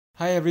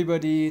Hi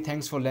everybody,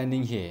 thanks for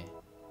landing here.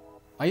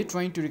 Are you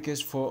trying to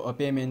request for a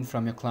payment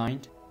from your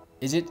client?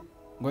 Is it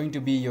going to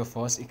be your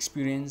first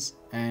experience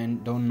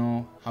and don't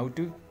know how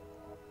to?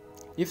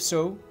 If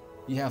so,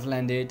 you have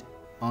landed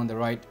on the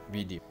right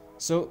video.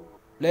 So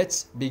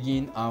let's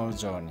begin our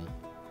journey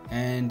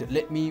and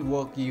let me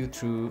walk you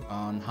through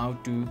on how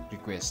to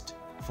request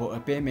for a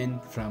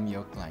payment from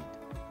your client.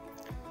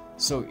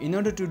 So in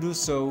order to do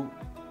so,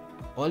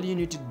 all you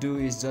need to do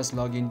is just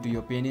log into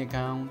your Payoneer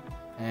account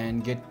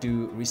and get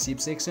to receipt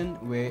section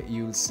where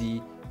you'll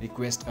see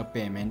request a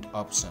payment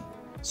option.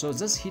 So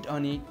just hit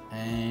on it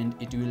and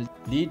it will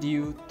lead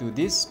you to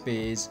this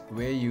page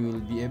where you will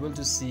be able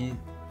to see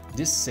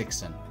this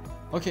section.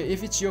 Okay,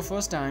 if it's your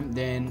first time,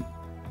 then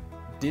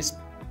this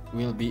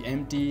will be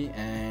empty,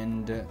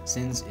 and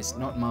since it's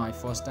not my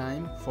first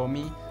time, for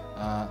me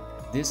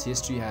this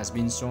history has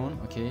been shown.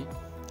 Okay,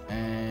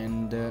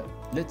 and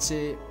let's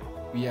say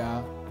we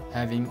are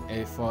having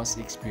a first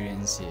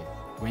experience here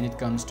when it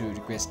comes to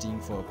requesting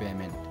for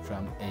payment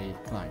from a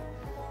client.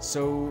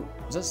 So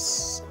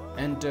just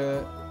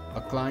enter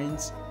a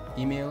client's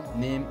email,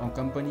 name or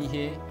company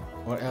here,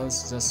 or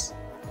else just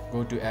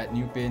go to add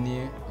new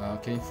Payoneer.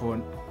 Okay,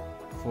 for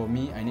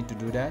me I need to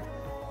do that,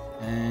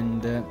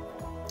 and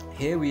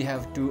here we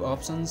have two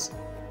options.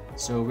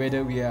 So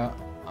whether we are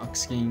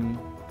asking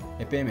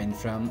a payment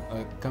from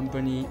a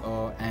company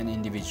or an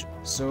individual,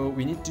 so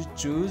we need to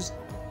choose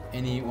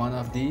any one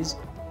of these.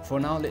 For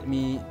now, let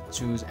me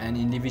choose an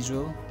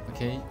individual.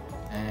 Okay,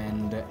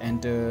 and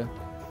enter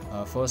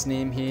first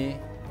name here,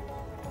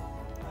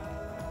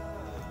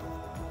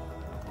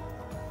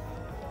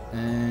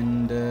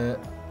 and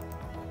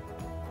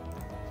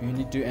you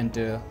need to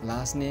enter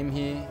last name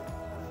here,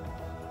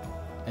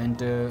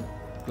 enter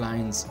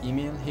client's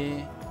email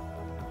here,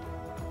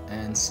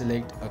 and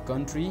select a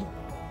country.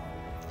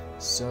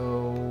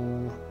 So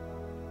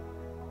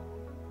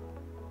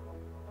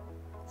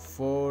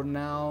for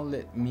now,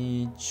 let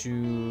me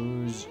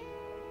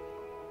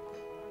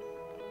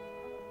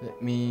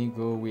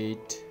go with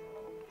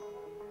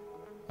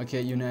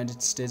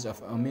United States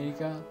of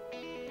America.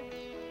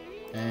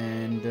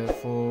 And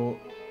for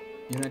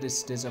United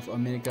States of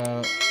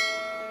America,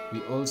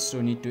 we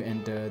also need to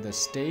enter the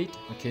state.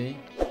 Okay,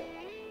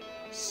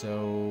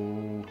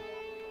 so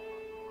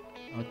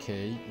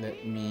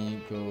let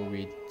me go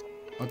with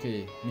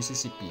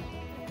Mississippi.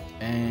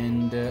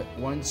 And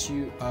once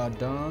you are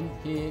done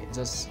here,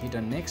 just hit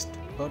the next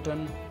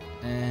button.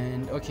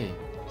 And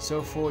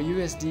so for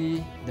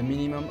USD, the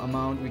minimum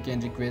amount we can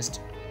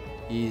request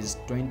is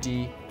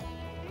 20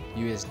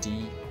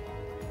 USD.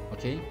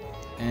 Okay,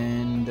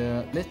 and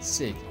let's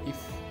check if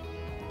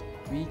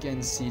we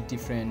can see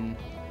different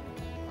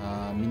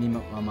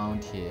minimum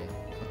amount here.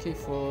 Okay,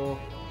 for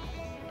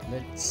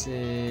let's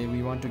say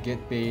we want to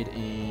get paid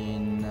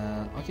in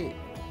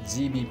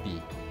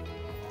GBP.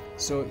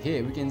 So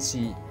here we can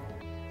see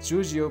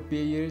choose your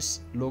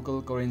payer's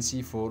local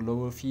currency for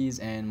lower fees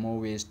and more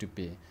ways to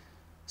pay.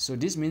 So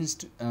this means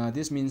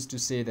to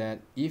say that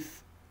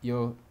if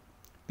your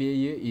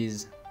payer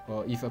is,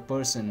 or if a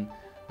person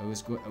who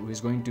is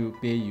going to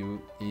pay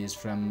you is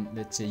from,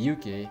 let's say,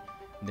 UK,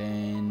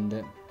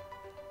 then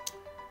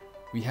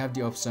we have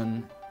the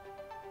option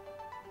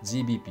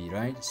GBP,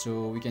 right?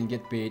 So we can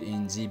get paid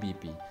in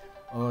GBP.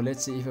 Or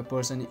let's say if a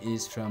person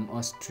is from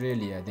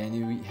Australia,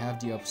 then we have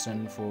the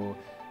option for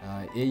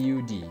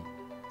AUD.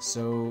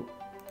 So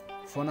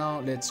for now,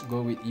 let's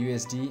go with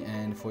USD,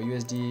 and for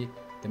USD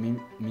the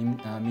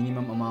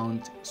minimum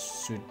amount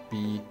should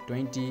be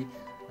 20.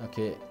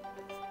 Okay,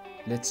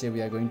 let's say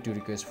we are going to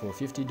request for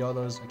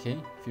 $50. Okay,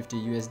 50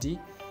 USD.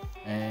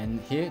 And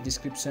here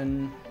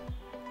description,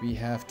 we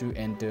have to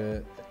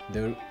enter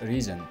the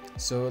reason.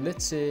 So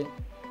let's say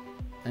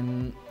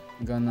I'm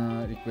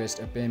gonna request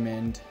a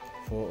payment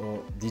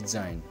for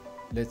design.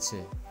 Let's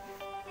say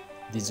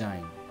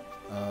design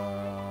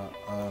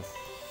of,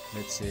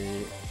 let's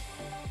say,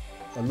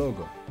 a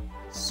logo.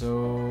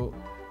 So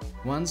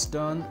once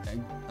done,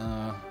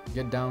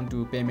 get down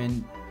to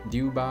payment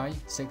due by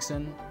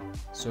section,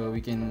 so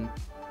we can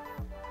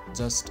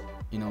just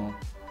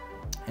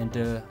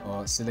enter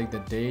or select the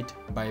date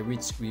by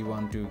which we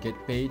want to get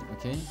paid.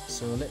 Okay,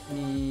 so let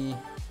me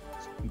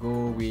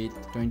go with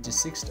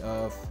 26th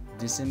of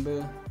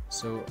December,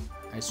 so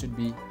I should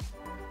be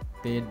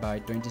paid by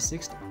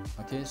 26th.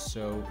 Okay,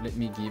 so let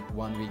me give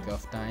 1 week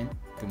of time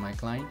to my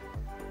client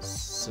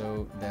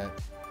so that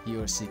he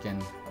or she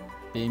can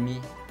pay me.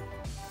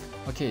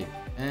 Okay,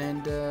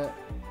 and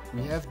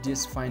we have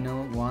this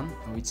final one,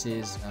 which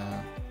is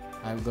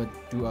I've got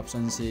two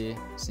options here.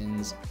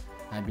 Since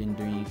I've been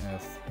doing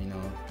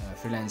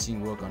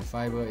freelancing work on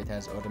Fiverr, it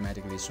has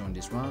automatically shown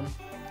this one,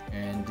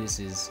 and this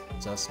is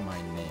just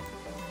my name.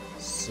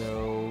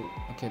 So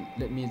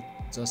let me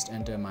just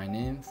enter my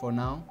name for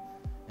now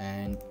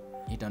and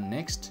hit on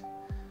next.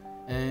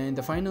 And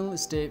the final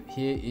step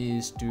here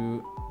is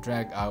to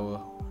drag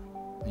our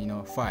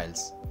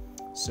files.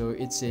 So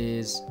it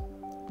says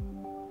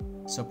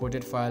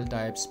supported file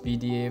types: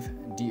 PDF,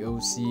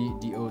 DOC,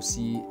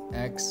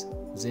 DOCX,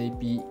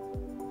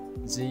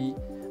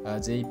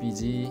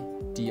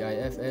 JPG,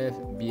 TIFF,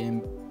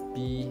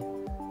 BMP,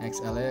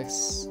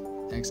 XLX,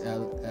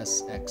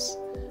 XLSX.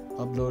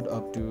 Upload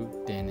up to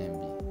 10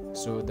 MB.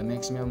 So the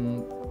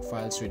maximum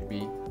file should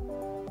be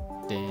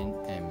 10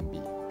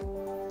 MB.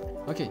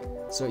 Okay,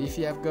 so if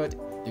you have got,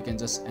 you can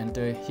just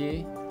enter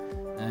here,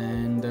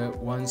 and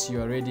once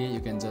you are ready, you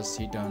can just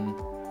hit on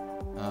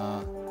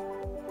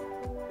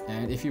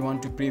and if you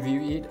want to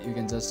preview it, you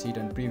can just hit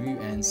on preview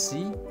and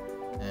see.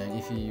 And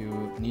if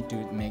you need to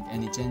make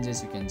any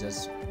changes, you can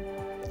just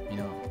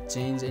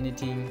change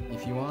anything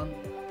if you want,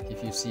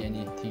 if you see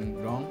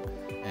anything wrong.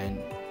 And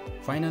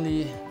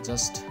finally,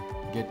 just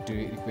get to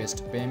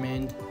request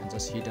payment and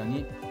just hit on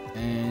it.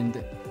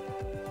 And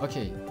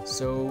okay,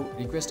 so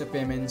request a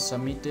payment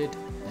submitted,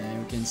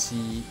 and we can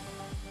see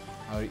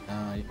our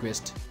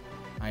request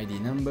ID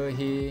number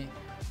here.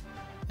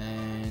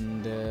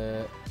 And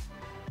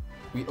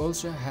we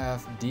also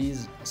have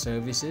these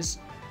services,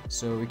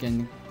 so we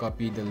can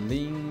copy the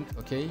link.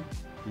 Okay,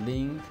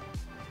 link.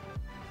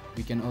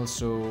 We can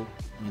also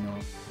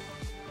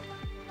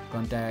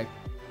contact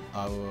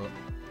our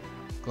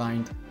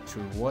client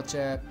through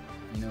WhatsApp,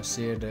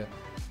 share the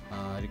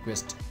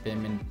request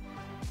payment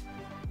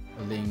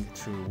link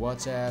through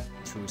WhatsApp,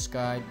 through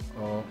Skype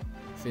or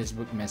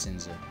Facebook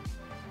Messenger.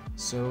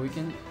 So we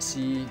can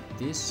see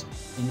this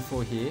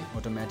info here: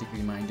 automatic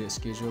reminder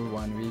schedule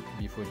 1 week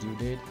before due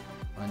date,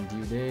 on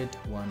due date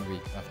 1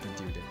 week after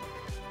due date.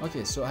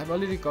 Okay, so I've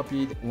already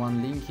copied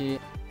one link here.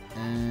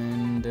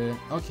 And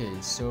okay,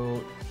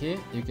 so here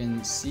you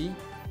can see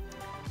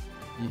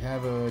you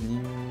have a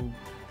new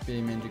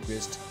payment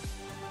request.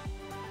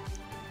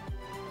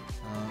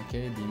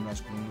 Okay,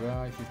 Bimraj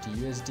Kungra, 50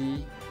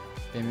 USD,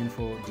 payment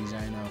for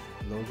design of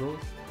logo.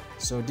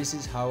 So this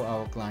is how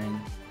our client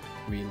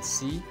will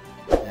see,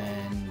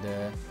 and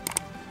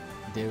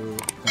they will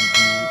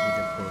continue with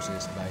the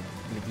process by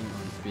clicking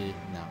on pay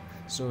now.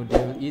 So they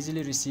will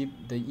easily receive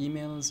the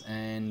emails,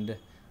 and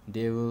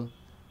they will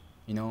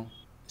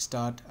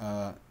start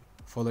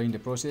following the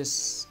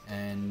process,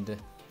 and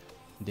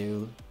they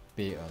will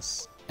pay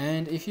us.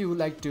 And if you would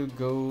like to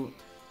go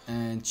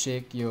and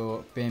check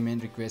your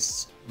payment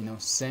requests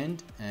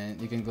sent,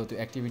 and you can go to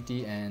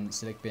activity and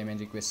select payment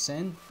request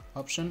send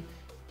option,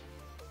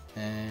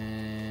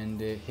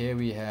 and here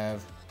we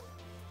have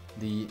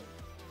the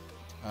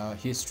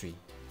history.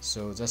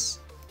 So just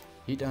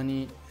hit on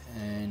it,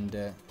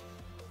 and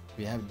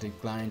we have the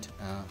client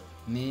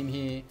name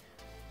here,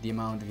 the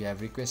amount we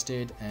have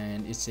requested,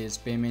 and it says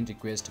payment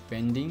request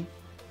pending.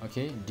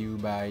 Okay, due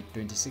by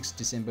 26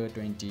 December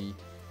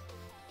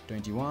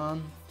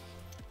 2021.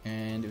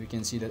 And we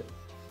can see that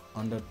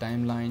on the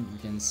timeline we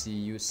can see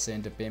you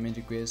sent a payment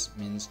request,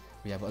 means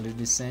we have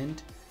already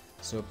sent.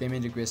 So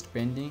payment request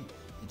pending,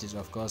 it is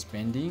of course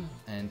pending.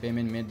 And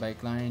payment made by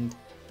client,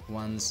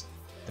 once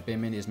the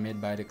payment is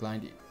made by the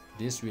client,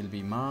 this will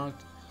be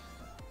marked.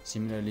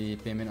 Similarly,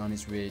 payment on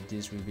its way,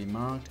 this will be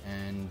marked.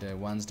 And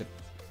once the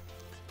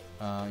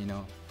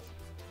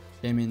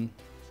payment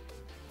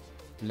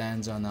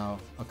lands on our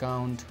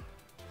account,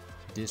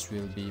 this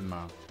will be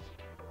marked.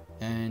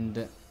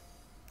 And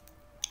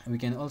we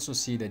can also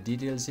see the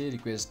details here: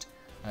 request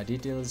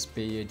details,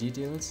 payer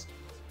details.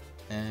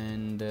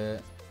 And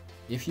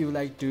if you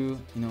like to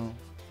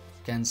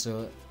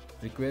cancel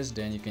request,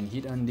 then you can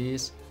hit on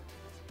this.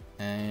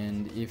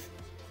 And if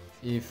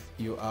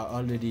you are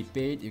already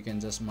paid, you can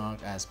just mark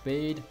as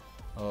paid,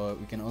 or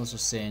we can also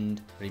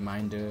send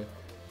reminder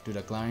to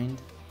the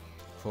client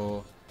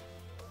for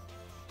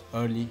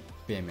early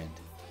payment.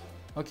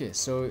 Okay,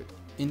 so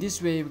in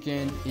this way we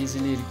can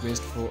easily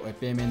request for a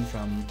payment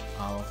from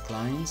our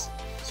clients,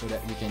 so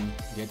that we can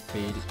get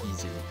paid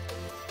easily.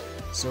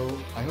 So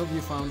I hope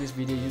you found this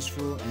video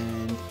useful,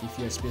 and if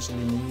you are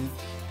especially new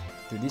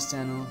to this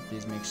channel,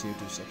 please make sure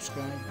to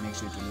subscribe, make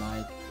sure to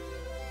like,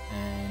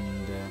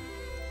 and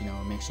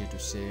make sure to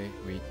share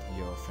with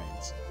your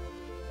friends.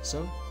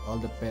 So all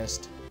the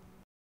best.